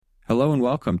Hello and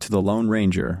welcome to The Lone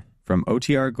Ranger from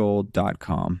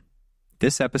OTRGold.com.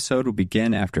 This episode will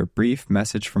begin after a brief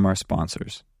message from our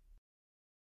sponsors.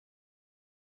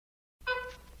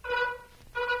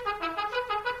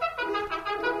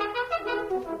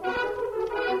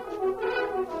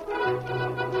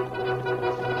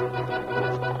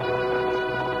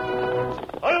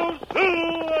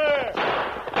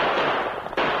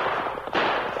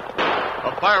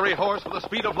 Fiery horse with the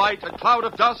speed of light, a cloud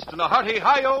of dust, and a hearty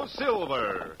hi-yo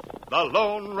silver. The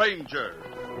Lone Ranger.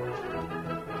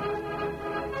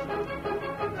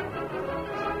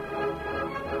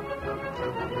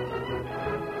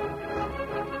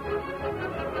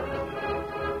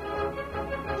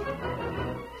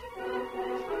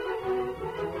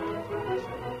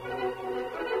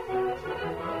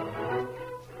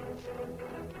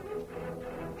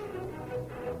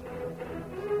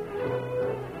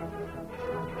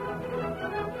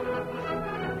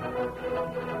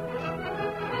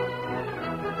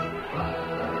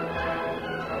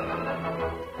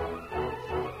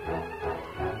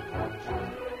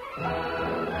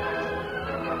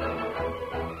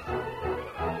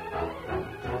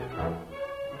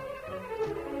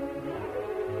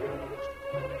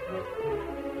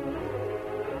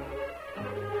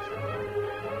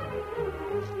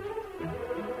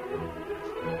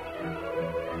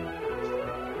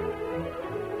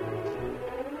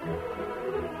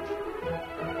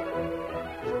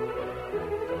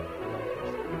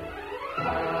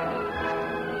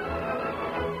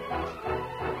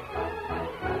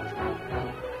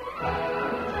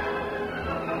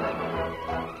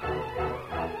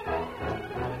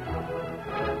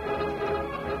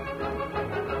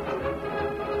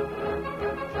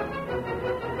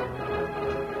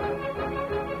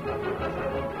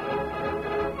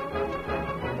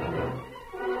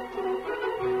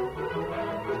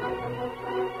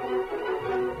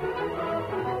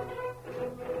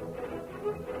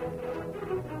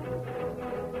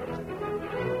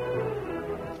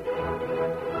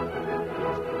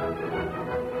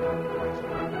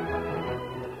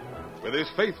 With his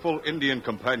faithful Indian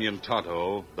companion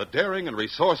Tonto, the daring and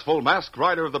resourceful masked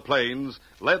rider of the plains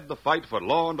led the fight for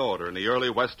law and order in the early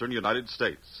western United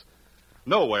States.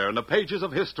 Nowhere in the pages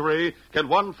of history can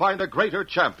one find a greater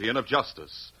champion of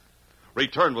justice.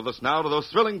 Return with us now to those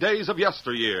thrilling days of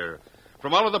yesteryear.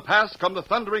 From out of the past come the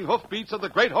thundering hoofbeats of the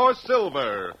great horse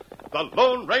Silver. The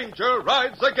Lone Ranger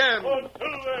rides again. Come on,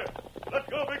 Silver! Let's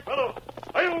go, big fellow!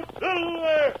 Hi-yo,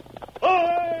 Silver!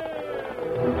 Hi!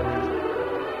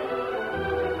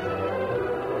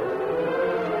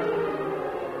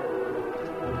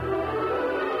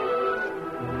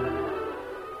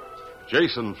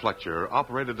 Jason Fletcher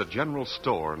operated a general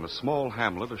store in the small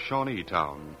hamlet of Shawnee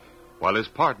Town, while his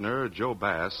partner, Joe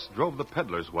Bass, drove the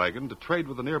peddler's wagon to trade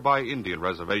with the nearby Indian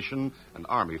reservation and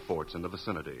army forts in the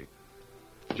vicinity.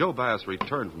 Joe Bass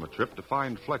returned from a trip to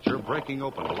find Fletcher breaking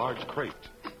open a large crate.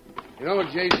 You know,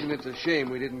 Jason, it's a shame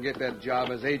we didn't get that job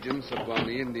as agents up on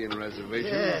the Indian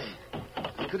reservation. Yeah.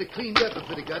 We could have cleaned up if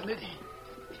we'd have gotten it.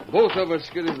 Both of us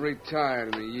could have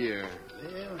retired in a year.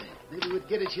 Well, maybe we'd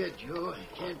get it yet, Joe.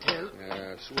 Can't tell.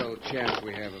 Yeah, swell chance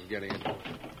we have of getting it.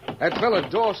 That fella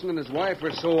Dawson and his wife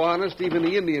are so honest, even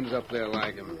the Indians up there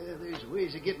like him. Yeah, there's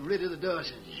ways of getting rid of the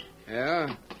Dawsons.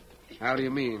 Yeah? How do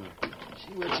you mean?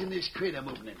 See what's in this crate I'm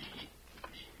opening.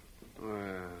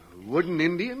 Wooden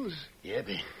Indians? Yep.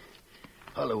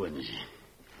 Hollow ones.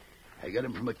 I got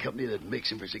them from a company that makes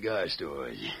them for cigar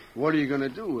stores. What are you going to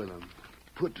do with them?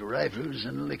 Put rifles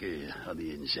and liquor on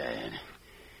the inside.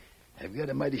 I've got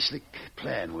a mighty slick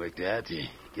plan worked out to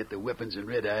get the weapons and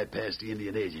red-eye past the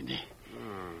Indian agent.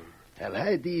 I'll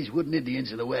hide these wooden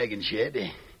Indians in a wagon shed.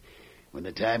 When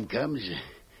the time comes,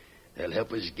 they'll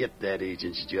help us get that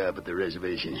agent's job at the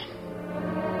reservation.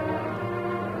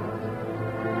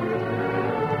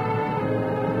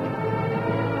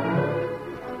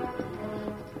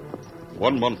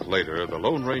 One month later, the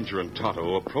Lone Ranger and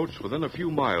Tonto approached within a few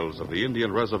miles of the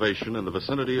Indian reservation in the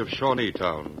vicinity of Shawnee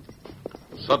Town.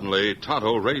 Suddenly,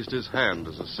 Tonto raised his hand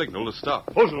as a signal to stop.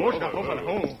 What's the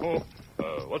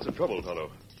trouble,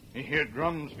 Tonto? You hear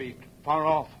drums beat far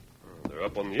off. They're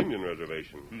up on the Indian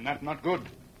reservation. That's not good.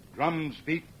 Drums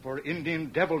beat for Indian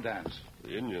devil dance.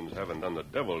 The Indians haven't done the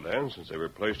devil dance since they were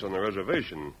placed on the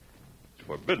reservation. It's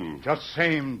forbidden. Just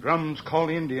same, drums call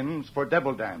Indians for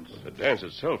devil dance. The dance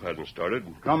itself hasn't started.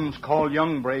 Drums call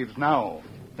young braves now,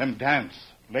 then dance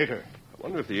later. I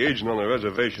wonder if the agent on the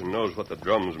reservation knows what the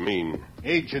drums mean.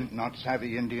 Agent not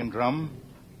savvy Indian drum.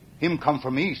 Him come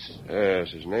from east.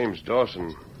 Yes, his name's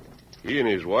Dawson. He and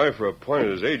his wife were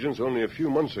appointed as agents only a few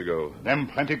months ago. Them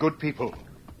plenty good people.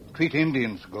 Treat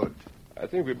Indians good. I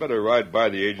think we'd better ride by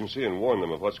the agency and warn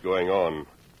them of what's going on.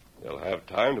 They'll have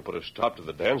time to put a stop to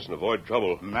the dance and avoid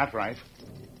trouble. That's right.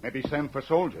 Maybe send for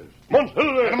soldiers.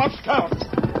 Monsilver! Get 'em up, Scout!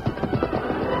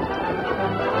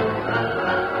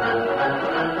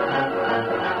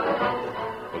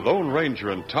 The Lone Ranger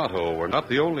and Tonto were not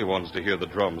the only ones to hear the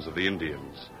drums of the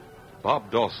Indians.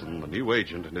 Bob Dawson, the new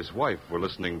agent, and his wife were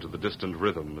listening to the distant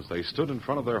rhythm as they stood in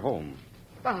front of their home.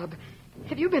 Bob,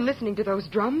 have you been listening to those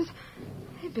drums?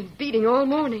 They've been beating all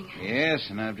morning.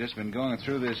 Yes, and I've just been going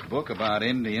through this book about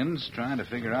Indians, trying to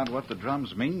figure out what the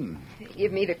drums mean. They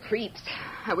give me the creeps.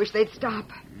 I wish they'd stop.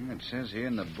 It says here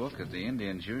in the book that the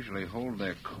Indians usually hold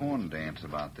their corn dance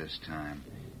about this time.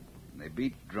 They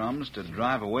beat drums to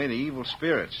drive away the evil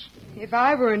spirits. If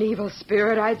I were an evil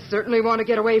spirit, I'd certainly want to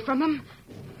get away from them.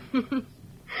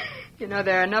 You know,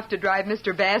 they're enough to drive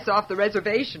Mr. Bass off the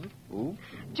reservation. Who?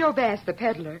 Joe Bass, the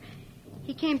peddler.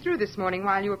 He came through this morning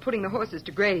while you were putting the horses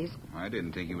to graze. I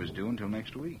didn't think he was due until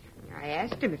next week. I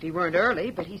asked him if he weren't early,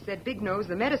 but he said Big Nose,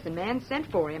 the medicine man, sent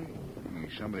for him.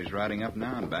 Somebody's riding up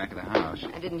now in the back of the house.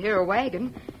 I didn't hear a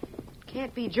wagon.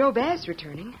 Can't be Joe Bass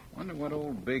returning. Wonder what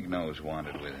old Big Nose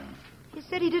wanted with him. He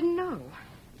said he didn't know.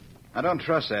 I don't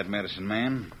trust that medicine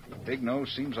man. Big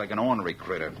Nose seems like an ornery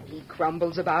critter. He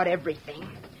grumbles about everything.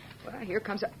 Well, here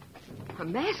comes a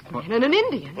masked man and an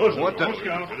Indian. What the...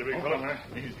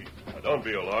 Easy. Now, don't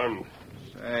be alarmed.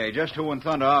 Say, just who in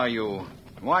thunder are you?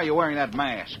 Why are you wearing that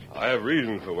mask? I have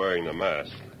reason for wearing the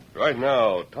mask. Right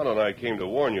now, Tonto and I came to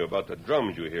warn you about the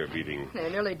drums you hear beating. They're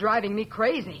nearly driving me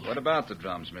crazy. What about the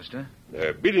drums, mister?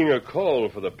 They're beating a call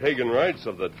for the pagan rites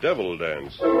of the devil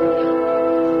dance.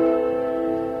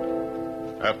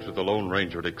 After the Lone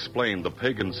Ranger had explained the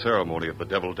pagan ceremony of the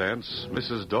devil dance,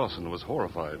 Mrs. Dawson was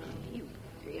horrified. You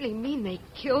really mean they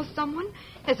kill someone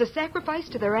as a sacrifice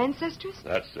to their ancestors?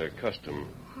 That's their custom.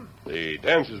 The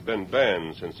dance has been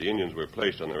banned since the Indians were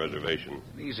placed on the reservation.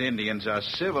 These Indians are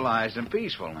civilized and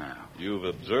peaceful now. You've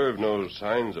observed no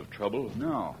signs of trouble?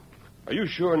 No. Are you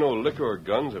sure no liquor or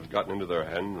guns have gotten into their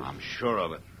hands? I'm sure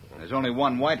of it. There's only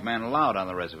one white man allowed on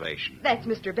the reservation. That's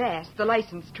Mr. Bass, the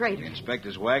licensed trader. We inspect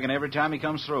his wagon every time he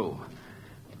comes through.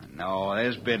 No,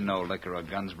 there's been no liquor or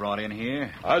guns brought in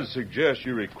here. I'd suggest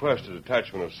you request a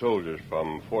detachment of soldiers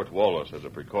from Fort Wallace as a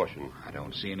precaution. I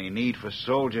don't see any need for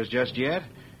soldiers just yet.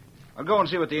 I'll go and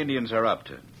see what the Indians are up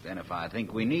to. Then if I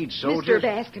think we need soldiers... Mr.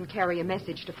 Bass can carry a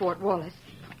message to Fort Wallace.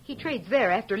 He trades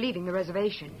there after leaving the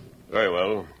reservation. Very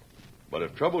well. But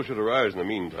if trouble should arise in the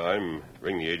meantime,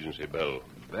 ring the agency bell.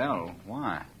 Bell?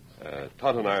 Why?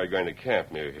 Tonto and I are going to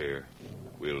camp near here.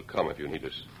 We'll come if you need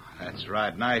us. That's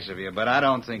right nice of you, but I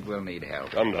don't think we'll need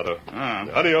help. Come, Tonto.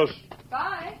 Adios.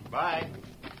 Bye. Bye.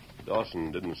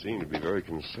 Dawson didn't seem to be very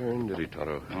concerned, did he,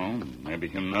 Tonto? Oh, maybe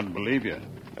he'll not believe you.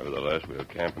 Nevertheless, we'll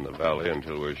camp in the valley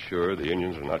until we're sure the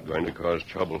Indians are not going to cause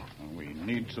trouble. We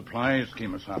need supplies,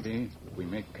 Kemosabe. If we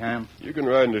make camp... You can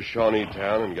ride into Shawnee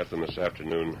Town and get them this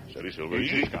afternoon. Steady, Silver.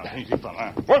 Easy,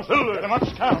 fella. One, Silver! Get 'em up,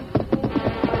 Scout.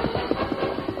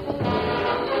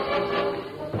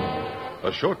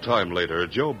 A short time later,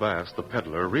 Joe Bass, the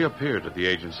peddler, reappeared at the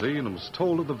agency and was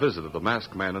told of the visit of the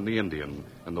masked man and the Indian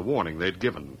and the warning they'd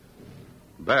given.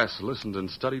 Bass listened in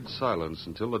studied silence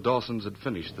until the Dawsons had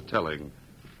finished the telling,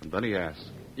 and then he asked,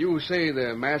 You say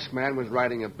the masked man was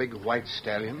riding a big white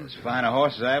stallion? As fine a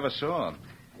horse as I ever saw.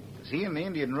 As he and the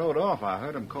Indian rode off, I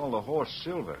heard him call the horse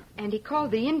Silver. And he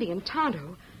called the Indian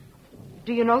Tonto.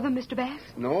 Do you know them, Mr. Bass?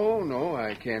 No,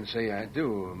 I can't say I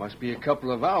do. Must be a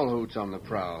couple of owl hoots on the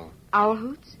prowl. Owl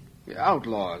hoots? Yeah,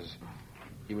 outlaws.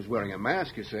 He was wearing a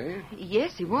mask, you say?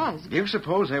 Yes, he was. Do you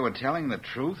suppose they were telling the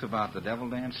truth about the devil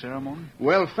dance ceremony?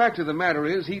 Well, fact of the matter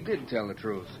is, he did tell the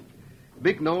truth.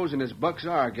 Big Nose and his bucks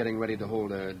are getting ready to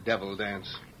hold a devil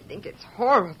dance. I think it's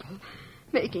horrible,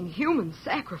 making human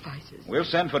sacrifices. We'll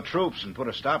send for troops and put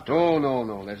a stop to it. Oh,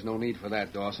 no. There's no need for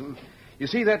that, Dawson. You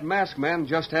see, that masked man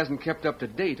just hasn't kept up to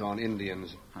date on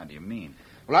Indians. How do you mean?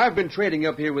 Well, I've been trading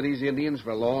up here with these Indians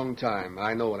for a long time.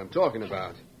 I know what I'm talking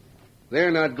about.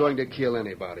 They're not going to kill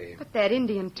anybody. But that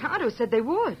Indian Tonto said they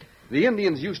would. The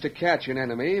Indians used to catch an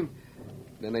enemy.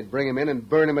 Then they'd bring him in and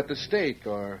burn him at the stake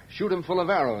or shoot him full of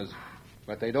arrows.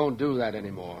 But they don't do that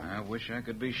anymore. I wish I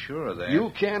could be sure of that.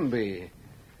 You can be.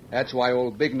 That's why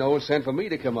old Big Nose sent for me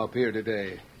to come up here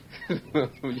today.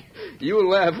 You'll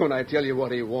laugh when I tell you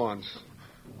what he wants.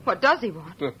 What does he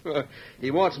want?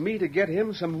 He wants me to get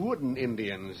him some wooden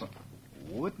Indians.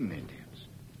 Wooden Indians?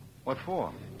 What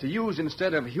for? To use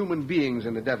instead of human beings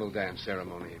in the devil dance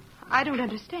ceremony. I don't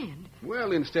understand.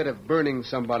 Well, instead of burning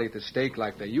somebody at the stake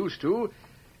like they used to,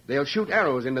 they'll shoot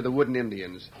arrows into the wooden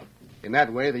Indians. In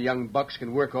that way, the young bucks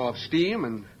can work off steam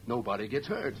and nobody gets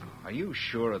hurt. Are you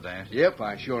sure of that? Yep,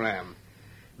 I sure am.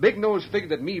 Big Nose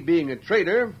figured that me being a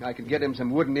trader, I could get him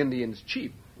some wooden Indians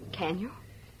cheap. Can you?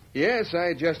 Yes,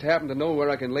 I just happen to know where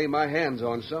I can lay my hands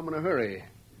on some in a hurry.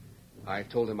 I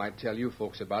told him I'd tell you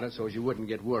folks about it so as you wouldn't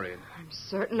get worried. I'm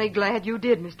certainly glad you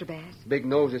did, Mr. Bass. Big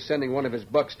Nose is sending one of his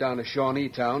bucks down to Shawnee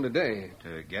Town today.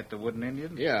 To get the wooden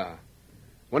Indians? Yeah.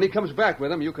 When he comes back with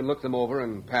them, you can look them over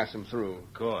and pass them through.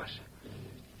 Of course.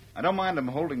 I don't mind them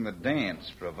holding the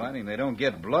dance, providing they don't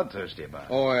get bloodthirsty about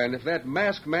it. Oh, and if that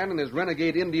masked man and his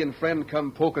renegade Indian friend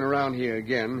come poking around here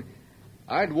again,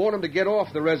 I'd warn him to get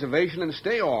off the reservation and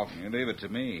stay off. You leave it to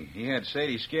me. He had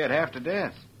Sadie scared half to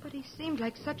death. But he seemed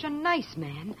like such a nice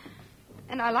man.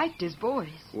 And I liked his voice.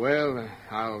 Well,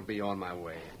 I'll be on my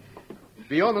way.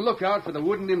 Be on the lookout for the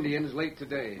wooden Indians late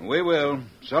today. We will.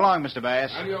 So long, Mr.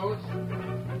 Bass. Adios.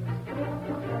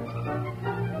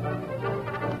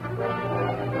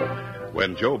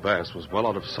 When Joe Bass was well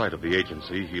out of sight of the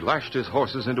agency, he lashed his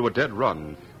horses into a dead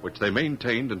run, which they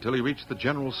maintained until he reached the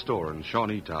general store in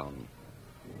Shawnee Town.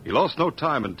 He lost no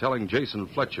time in telling Jason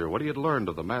Fletcher what he had learned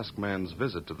of the masked man's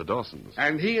visit to the Dawsons.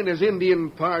 And he and his Indian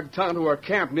pard Tonto are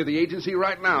camped near the agency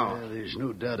right now. Well, there's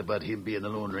no doubt about him being the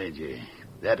Lone Ranger.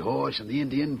 That horse and the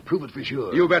Indian prove it for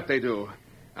sure. You bet they do.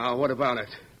 Now, what about it?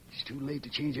 It's too late to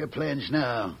change our plans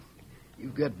now.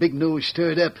 You've got Big Nose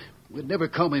stirred up. We'd never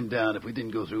calm him down if we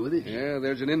didn't go through with it. Yeah,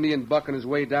 there's an Indian buck on his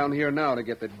way down here now to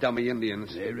get the dummy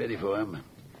Indians. They're ready for him.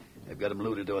 I've got him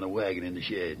loaded on a wagon in the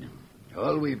shed.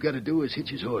 All we've got to do is hitch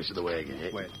his horse to the wagon.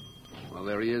 Wait. Well,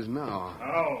 there he is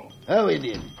now. How,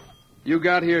 Indian? You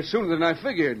got here sooner than I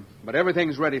figured, but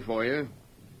everything's ready for you.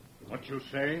 What you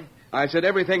say? I said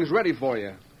everything's ready for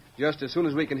you, just as soon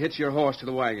as we can hitch your horse to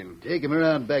the wagon. Take him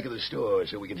around back of the store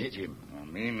so we can hitch him.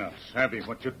 Me not savvy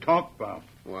what you talk about.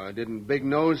 Why, didn't Big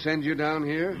Nose send you down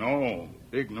here? No,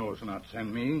 Big Nose not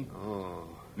send me. Oh.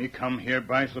 Me come here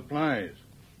buy supplies.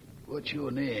 What's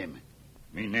your name?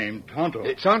 Me name Tonto.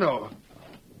 Tonto.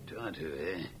 Tonto,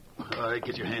 eh? All right,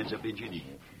 get your hands up, Injun.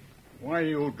 Why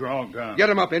you draw gun? Get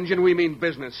him up, Injun. We mean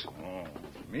business. Oh,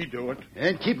 me do it.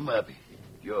 And keep him up.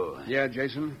 Joe. Yeah,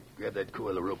 Jason? Grab that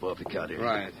coil of rope off the counter.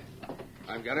 Right.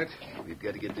 I've got it. We've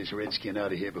got to get this redskin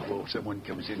out of here before someone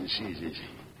comes in and sees us.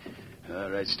 All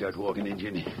right, start walking,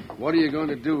 Injun. What are you going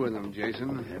to do with him,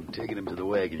 Jason? I'm taking him to the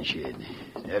wagon shed.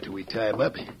 After we tie him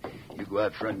up, you go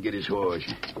out front and get his horse.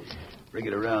 Bring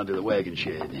it around to the wagon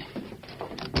shed.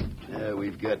 Now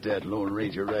we've got that Lone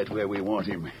Ranger right where we want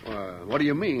him. What do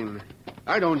you mean?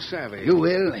 I don't savvy. You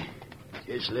will.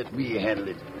 Just let me handle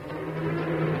it.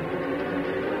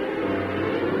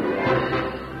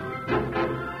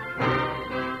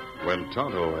 When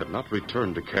Tonto had not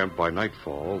returned to camp by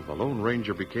nightfall, the Lone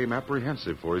Ranger became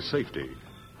apprehensive for his safety.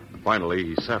 Finally,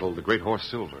 he saddled the great horse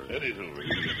Silver. Steady, Silver.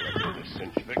 You get this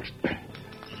cinch fixed.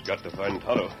 Just got to find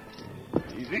Tonto.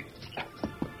 Easy.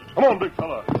 Come on, big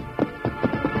fella.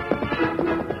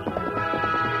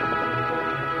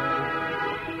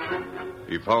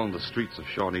 He found the streets of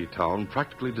Shawnee Town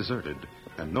practically deserted,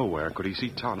 and nowhere could he see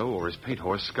Tonto or his paint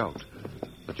horse Scout.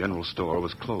 The general store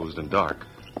was closed and dark,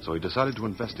 so he decided to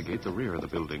investigate the rear of the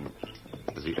building.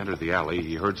 As he entered the alley,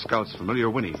 he heard Scout's familiar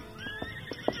whinny.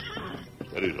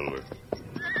 Steady, Silver.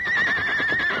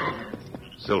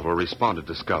 Silver responded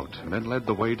to Scout and then led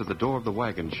the way to the door of the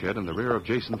wagon shed in the rear of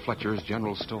Jason Fletcher's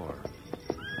general store.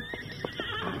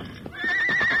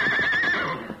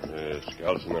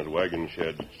 Scout's in that wagon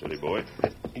shed. Steady, boy.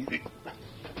 Easy.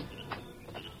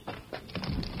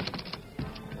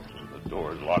 The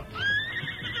door's locked.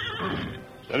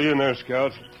 Steady in there,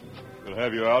 Scout. We'll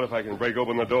have you out if I can break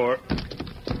open the door.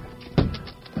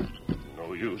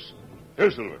 No use.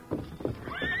 Here, Silver.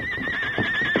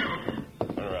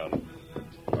 Turn around.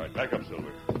 All right, back up,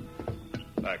 Silver.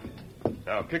 Back.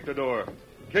 Now, kick the door.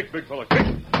 Kick, big fella, kick.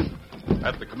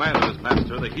 At the command of his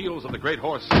master, the heels of the great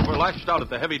horse Silver lashed out at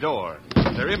the heavy door.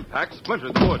 Their impact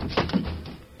splintered the wood.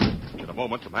 In a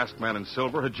moment, the masked man and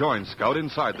Silver had joined Scout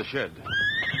inside the shed.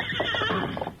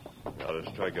 Now let's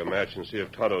strike a match and see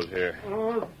if Tonto's here.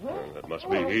 That must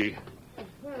be he.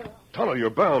 Tonto, you're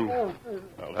bound.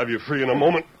 I'll have you free in a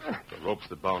moment. The ropes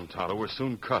that bound Tonto were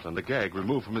soon cut and the gag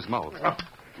removed from his mouth.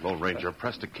 The Lone Ranger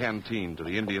pressed a canteen to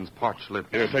the Indian's parched lips.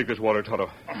 Here, take this water, Tonto.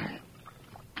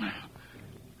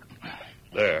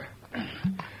 There.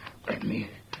 Let me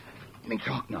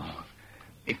talk now.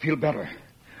 Me feel better.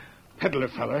 Peddler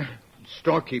feller,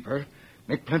 storekeeper,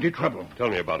 make plenty trouble. Tell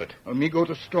me about it. Me go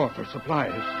to store for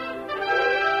supplies.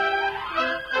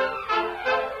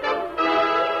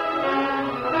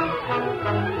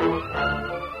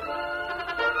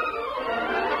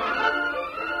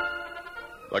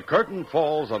 The curtain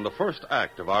falls on the first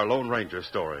act of our Lone Ranger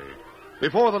story.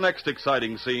 Before the next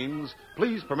exciting scenes,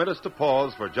 please permit us to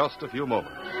pause for just a few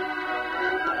moments.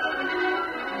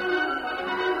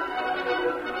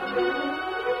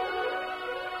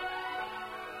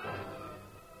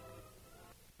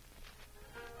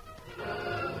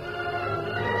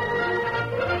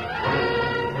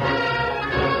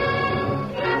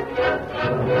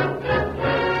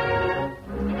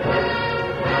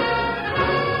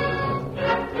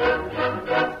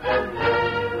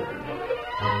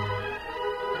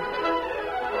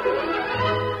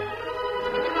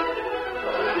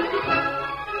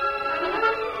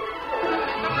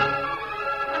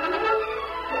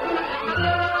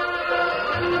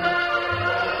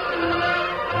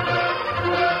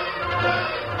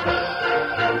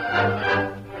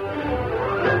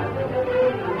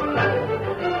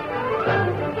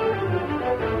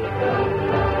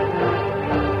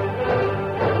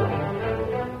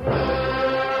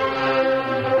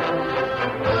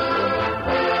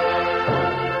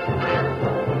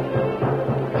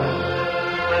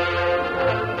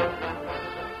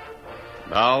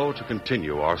 Now to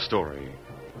continue our story.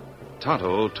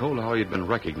 Tonto told how he'd been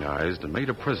recognized and made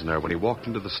a prisoner when he walked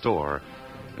into the store,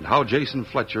 and how Jason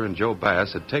Fletcher and Joe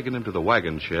Bass had taken him to the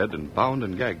wagon shed and bound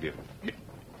and gagged him.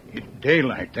 It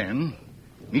daylight then.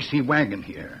 Me see wagon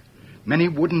here. Many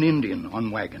wooden Indian on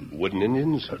wagon. Wooden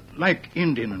Indians? Like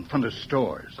Indian in front of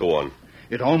stores. Go on.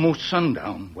 It almost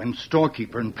sundown when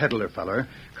storekeeper and peddler feller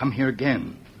come here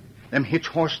again. Them hitch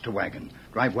horse to wagon,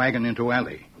 drive wagon into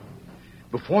alley.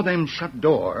 Before them shut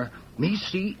door, me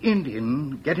see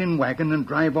Indian get in wagon and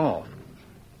drive off.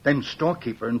 Then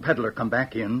storekeeper and peddler come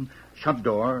back in, shut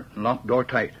door, and lock door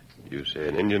tight. You say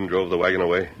an Indian drove the wagon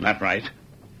away? That right.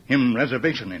 Him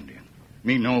reservation Indian.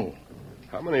 Me know.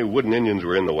 How many wooden Indians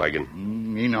were in the wagon?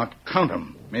 Me not count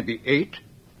 'em. Maybe 8,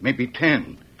 maybe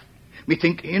 10. Me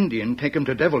think Indian take 'em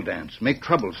to devil dance, make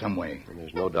trouble some way. And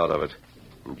there's no doubt of it.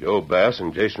 And Joe Bass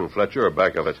and Jason Fletcher are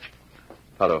back of it.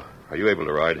 Tonto, are you able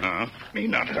to ride? Me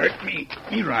not hurt. Me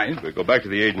ride. We'll go back to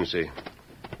the agency.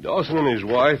 Dawson and his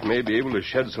wife may be able to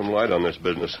shed some light on this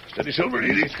business. Steady, Silver.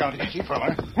 Easy, Scout. Easy,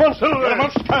 fella. Come on, Silver. Get 'em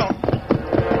uptown.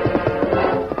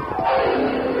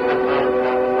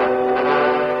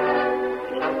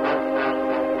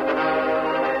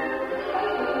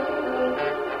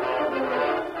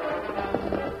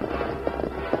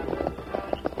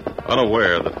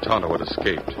 Unaware that Tonto had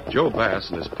escaped, Joe Bass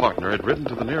and his partner had ridden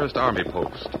to the nearest army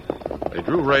post. They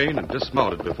drew rein and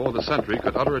dismounted before the sentry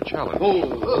could utter a challenge.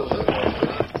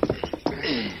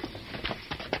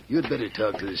 You'd better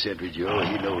talk to the sentry, Joe.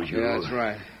 He knows you. Yeah, that's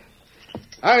right.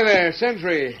 Hi there,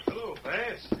 sentry. Hello,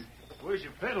 Bass. Where's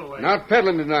your pedal wagon? Not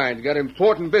peddling tonight. Got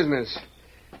important business.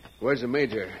 Where's the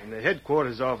major? In the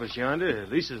headquarters office yonder.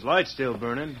 Lisa's light's still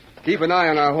burning. Keep an eye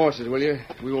on our horses, will you?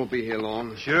 We won't be here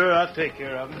long. Sure, I'll take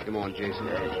care of them. Come on, Jason.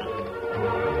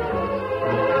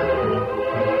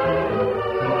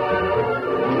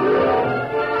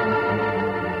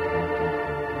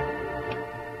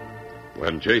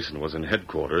 When Jason was in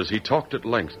headquarters, he talked at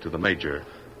length to the major,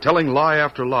 telling lie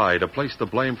after lie to place the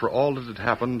blame for all that had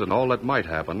happened and all that might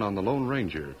happen on the Lone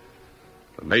Ranger.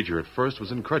 The major at first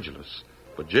was incredulous,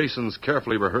 but Jason's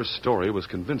carefully rehearsed story was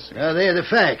convincing. Now, they're the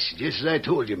facts, just as I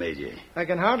told you, Major. I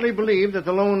can hardly believe that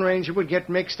the Lone Ranger would get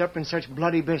mixed up in such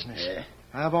bloody business. Yeah.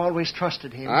 I've always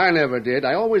trusted him. I never did.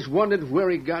 I always wondered where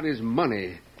he got his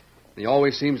money. He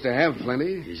always seems to have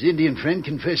plenty. His Indian friend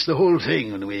confessed the whole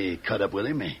thing when we caught up with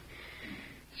him.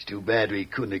 It's too bad we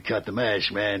couldn't have caught the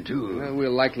masked man, too. Well,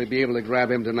 we'll likely be able to grab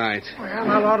him tonight.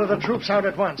 Well, I'll order the troops out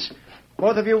at once.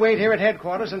 Both of you wait here at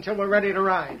headquarters until we're ready to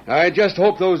ride. I just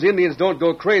hope those Indians don't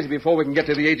go crazy before we can get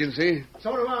to the agency.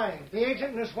 So do I. The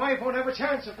agent and his wife won't have a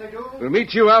chance if they do. We'll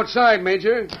meet you outside,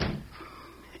 Major.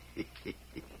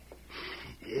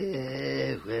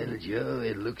 Yeah, well, Joe,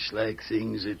 it looks like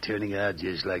things are turning out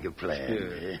just like a plan.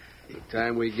 Sure. By the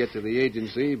time we get to the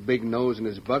agency, Big Nose and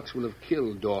his bucks will have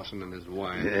killed Dawson and his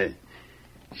wife.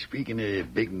 Speaking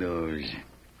of Big Nose,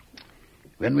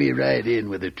 when we ride in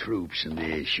with the troops and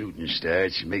the shooting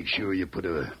starts, make sure you put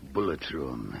a bullet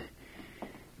through him.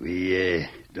 We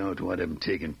don't want him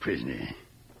taken prisoner.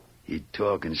 He'd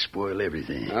talk and spoil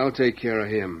everything. I'll take care of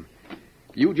him.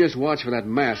 You just watch for that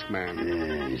masked man.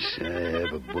 Yes, I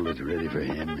have a bullet ready for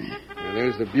him. Now,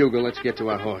 there's the bugle. Let's get to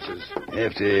our horses.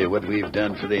 After what we've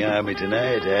done for the Army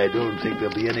tonight, I don't think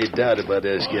there'll be any doubt about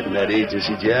us getting that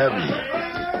agency job.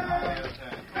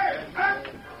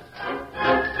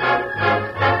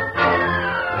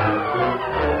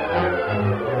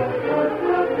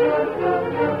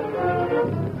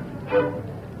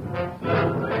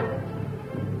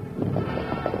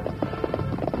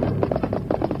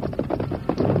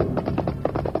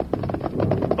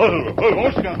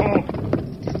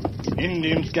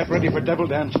 Indians get ready for devil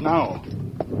dance now.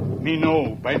 Me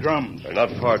know, by drums. They're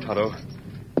not far, Tonto.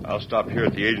 I'll stop here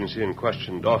at the agency and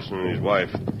question Dawson and his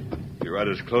wife. Be right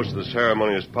as close to the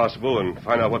ceremony as possible and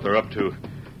find out what they're up to.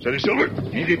 Steady, Silver.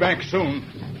 He'll be back soon.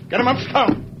 Get him up,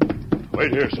 Scout.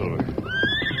 Wait here, Silver.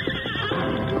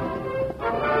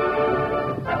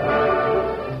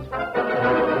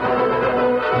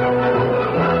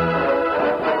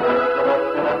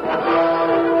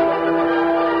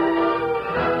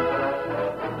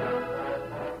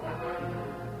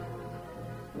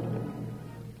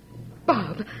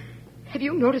 Bob, have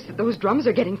you noticed that those drums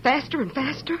are getting faster and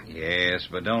faster? Yes,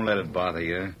 but don't let it bother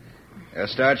you. They'll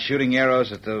start shooting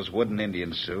arrows at those wooden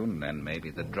Indians soon, and then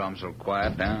maybe the drums will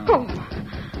quiet down. Oh,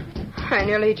 I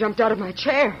nearly jumped out of my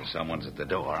chair. Someone's at the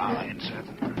door. I'll answer.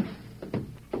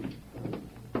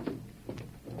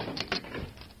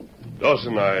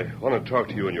 Dawson, I want to talk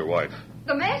to you and your wife.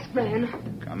 The masked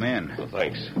man. Come in. Well,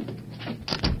 thanks.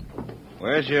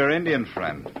 Where's your Indian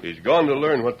friend? He's gone to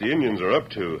learn what the Indians are up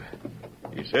to.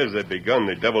 He says they've begun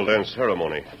the devil dance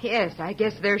ceremony. Yes, I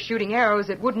guess they're shooting arrows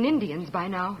at wooden Indians by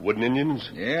now. Wooden Indians?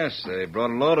 Yes, they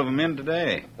brought a load of them in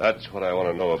today. That's what I want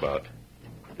to know about.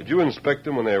 Did you inspect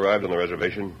them when they arrived on the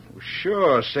reservation?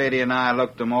 Sure, Sadie and I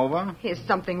looked them over. Is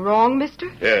something wrong, mister?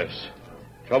 Yes.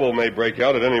 Trouble may break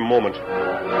out at any moment.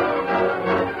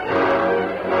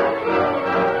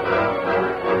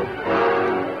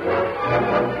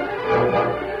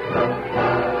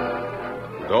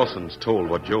 Dawson's told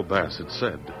what Joe Bass had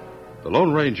said. The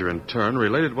Lone Ranger, in turn,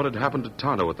 related what had happened to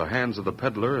Tonto at the hands of the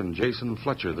peddler and Jason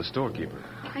Fletcher, the storekeeper.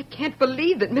 I can't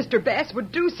believe that Mr. Bass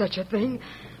would do such a thing.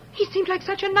 He seemed like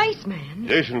such a nice man.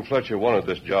 Jason Fletcher wanted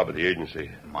this job at the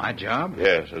agency. My job?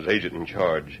 Yes, as agent in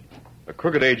charge. A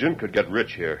crooked agent could get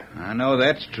rich here. I know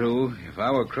that's true. If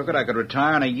I were crooked, I could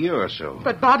retire in a year or so.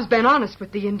 But Bob's been honest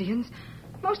with the Indians.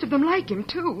 Most of them like him,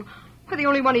 too. Well, the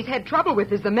only one he's had trouble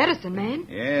with is the medicine man.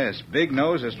 Yes, Big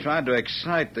Nose has tried to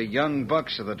excite the young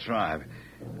bucks of the tribe.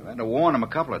 I've had to warn him a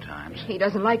couple of times. He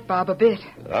doesn't like Bob a bit.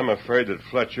 I'm afraid that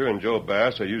Fletcher and Joe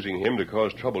Bass are using him to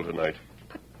cause trouble tonight.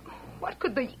 But what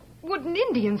could the wooden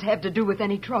Indians have to do with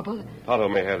any trouble? Tonto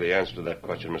may have the answer to that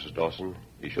question, Mrs. Dawson.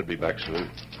 He should be back soon.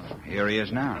 Here he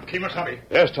is now. Kimasabi.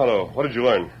 Yes, Tonto. What did you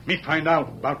learn? Me find out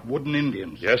about wooden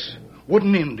Indians. Yes?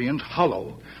 Wooden Indians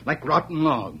hollow, like rotten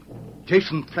log.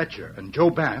 Jason Fletcher and Joe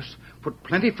Bass put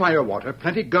plenty firewater,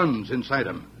 plenty guns inside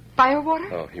 'em.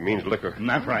 Firewater? Oh, he means liquor.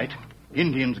 That's right.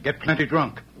 Indians get plenty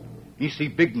drunk. Me see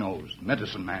Big Nose,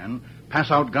 medicine man, pass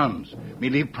out guns. Me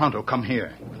leave pronto come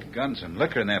here. With guns and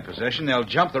liquor in their possession, they'll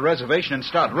jump the reservation and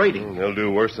start raiding. They'll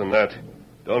do worse than that.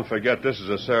 Don't forget this is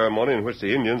a ceremony in which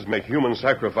the Indians make human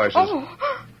sacrifices. Oh!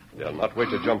 They'll not wait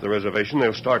to jump the reservation.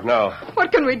 They'll start now.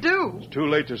 What can we do? It's too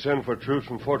late to send for troops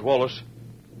from Fort Wallace.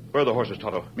 Where are the horses,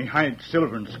 Tonto? Me hide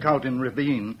Silver and Scout in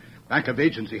ravine, back of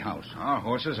agency house. Our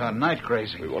horses are night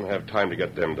crazy. We won't have time to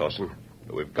get them, Dawson.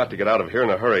 But we've got to get out of here in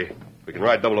a hurry. We can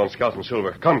ride double on Scout and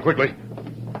Silver. Come, quickly.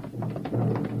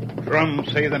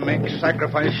 Drums say they make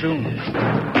sacrifice soon.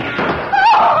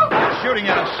 They're shooting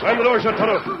at us. Slam the door shut,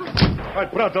 Tonto. All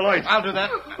right, put out the lights. I'll do that.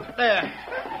 There.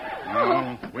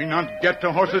 No, we not get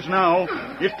to horses now.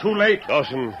 It's too late.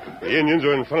 Dawson, the Indians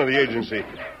are in front of the agency.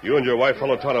 You and your wife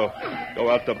follow Tonto. Go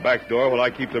out the back door while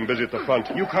I keep them busy at the front.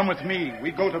 You come with me.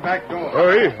 We go to back door.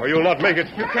 Hurry, or you'll not make it.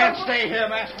 You can't stay here,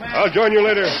 masked man. I'll join you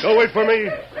later. Don't wait for me.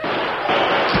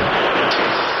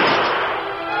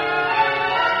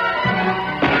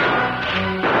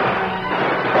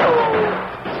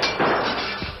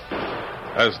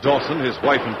 As Dawson, his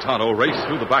wife, and Tonto raced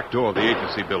through the back door of the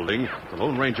agency building, the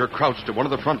Lone Ranger crouched at one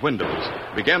of the front windows,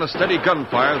 began a steady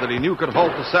gunfire that he knew could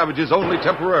halt the savages only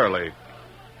temporarily.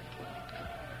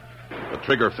 The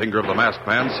trigger finger of the masked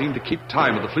man seemed to keep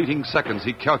time with the fleeting seconds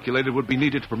he calculated would be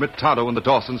needed to permit Tonto and the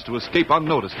Dawsons to escape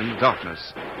unnoticed in the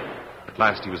darkness. At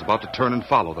last he was about to turn and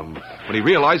follow them, when he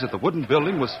realized that the wooden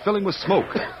building was filling with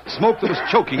smoke that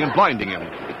was choking and blinding him.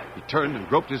 He turned and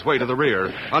groped his way to the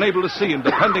rear, unable to see and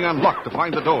depending on luck to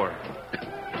find the door.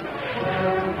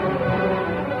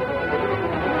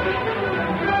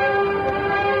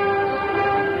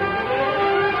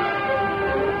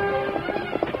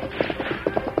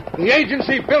 The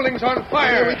agency building's on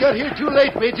fire. We got here too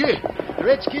late, Major. The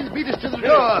Redskins beat us to the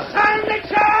door. Sound the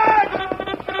charge!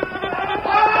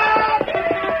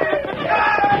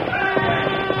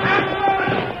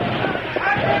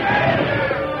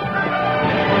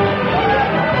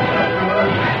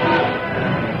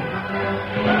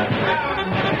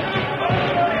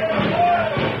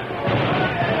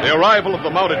 The arrival of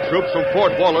the mounted troops from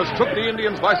Fort Wallace took the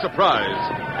Indians by surprise.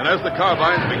 And as the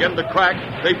carbines began to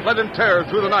crack, they fled in terror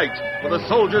through the night, with the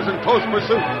soldiers in close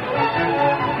pursuit.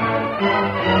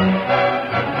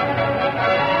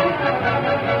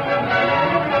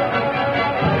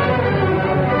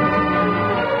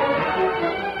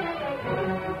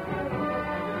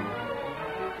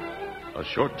 A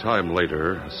short time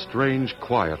later, a strange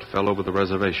quiet fell over the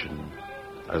reservation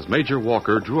as Major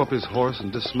Walker drew up his horse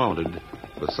and dismounted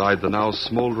beside the now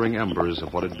smoldering embers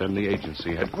of what had been the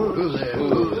agency headquarters.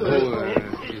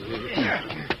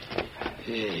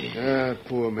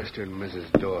 Poor Mr. and Mrs.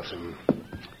 Dawson.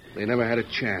 They never had a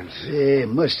chance. They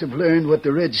must have learned what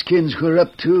the Redskins were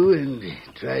up to and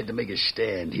tried to make a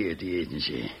stand here at the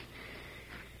agency.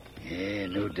 Yeah,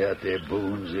 no doubt their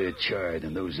bones are charred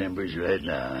in those embers right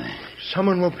now.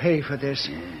 Someone will pay for this,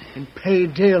 and pay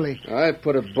dearly. I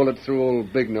put a bullet through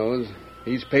old Big Nose.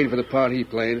 He's paid for the part he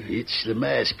played. It's the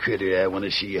masked critter I want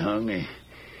to see hung.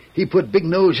 He put Big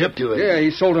Nose up to it. Yeah,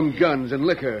 he sold him guns and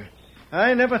liquor.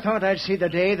 I never thought I'd see the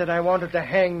day that I wanted to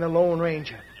hang the Lone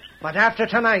Ranger. But after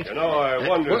tonight... You know, I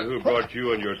wondered who brought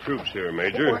you and your troops here,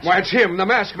 Major. Why, it's him, the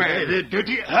masked man.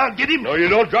 I'll get him. No, you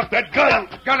don't. Drop that gun.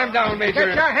 Gun him down, Major.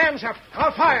 Get your hands up.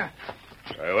 I'll fire.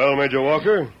 Very well, Major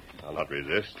Walker. I'll not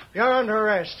resist. You're under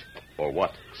arrest. For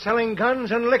what? Selling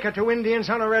guns and liquor to Indians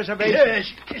on a reservation.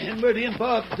 Yes, and murdering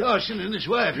Bob Dawson and his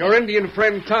wife. Your Indian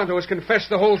friend Tonto has confessed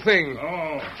the whole thing.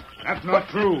 Oh, that's not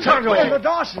true. Tonto! The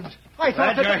Dawsons. I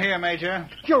thought Glad that... you're here, Major.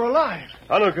 You're alive.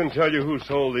 Tonto can tell you who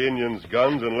sold the Indians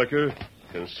guns and liquor,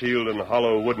 concealed in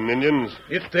hollow wooden Indians.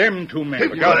 It's them two men.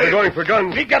 Look out, they're going for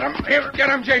guns. We get him. Here, get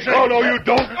him, Jason. Oh, no, you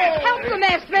don't. Help the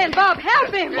masked man, Bob.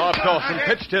 Help him. Bob Dawson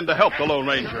pitched in to help the Lone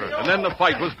Ranger, and then the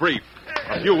fight was brief.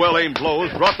 A few well-aimed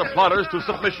blows brought the plotters to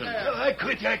submission. I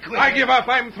quit. I give up.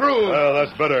 I'm through. Well,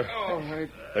 that's better.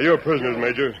 You're prisoners,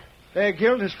 Major. Their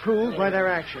guilt is proved by their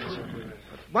actions.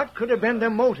 What could have been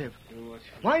their motive?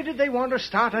 Why did they want to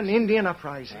start an Indian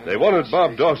uprising? They wanted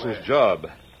Bob Dawson's job.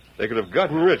 They could have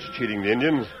gotten rich cheating the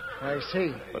Indians. I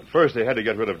see. But first they had to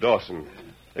get rid of Dawson.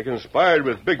 They conspired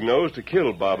with Big Nose to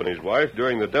kill Bob and his wife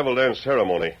during the Devil Dance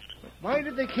ceremony. Why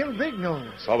did they kill Big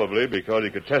Nose? Probably because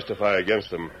he could testify against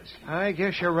them. I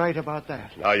guess you're right about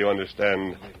that. Now you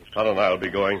understand. Todd and I'll be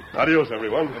going. Adios,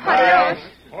 everyone. Adios.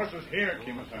 Horses here,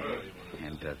 Kemo-san.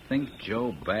 And to think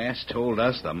Joe Bass told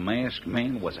us the masked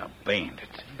man was a bandit.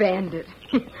 Bandit.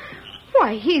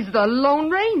 Why, he's the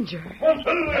Lone Ranger.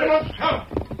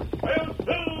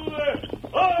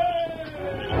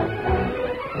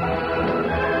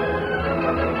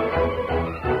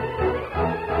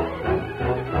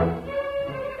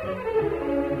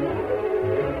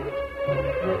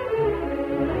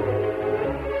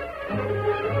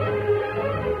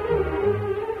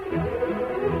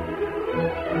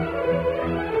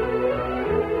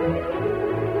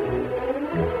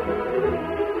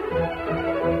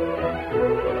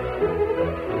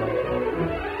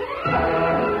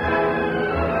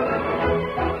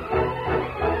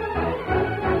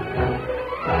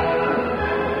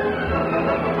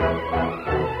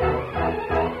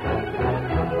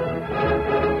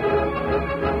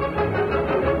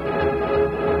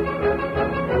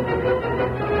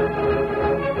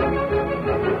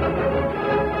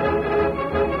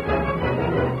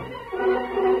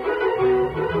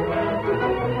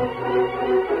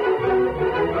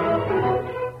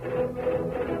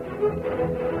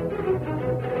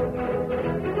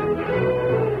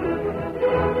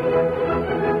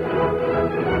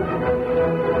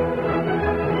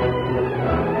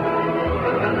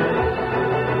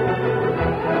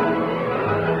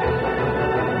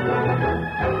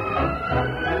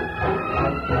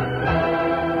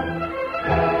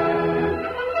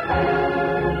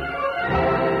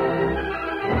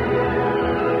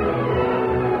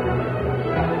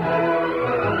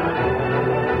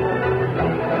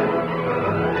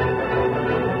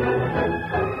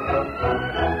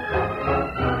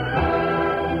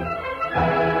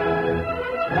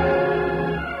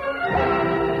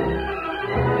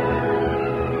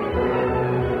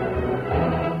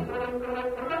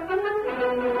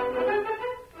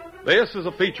 This is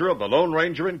a feature of the Lone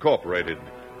Ranger Incorporated,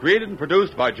 created and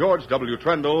produced by George W.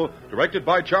 Trendle, directed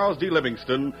by Charles D.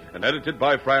 Livingston, and edited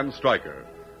by Franz Stryker.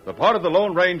 The part of the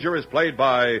Lone Ranger is played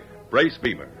by Brace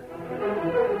Beamer.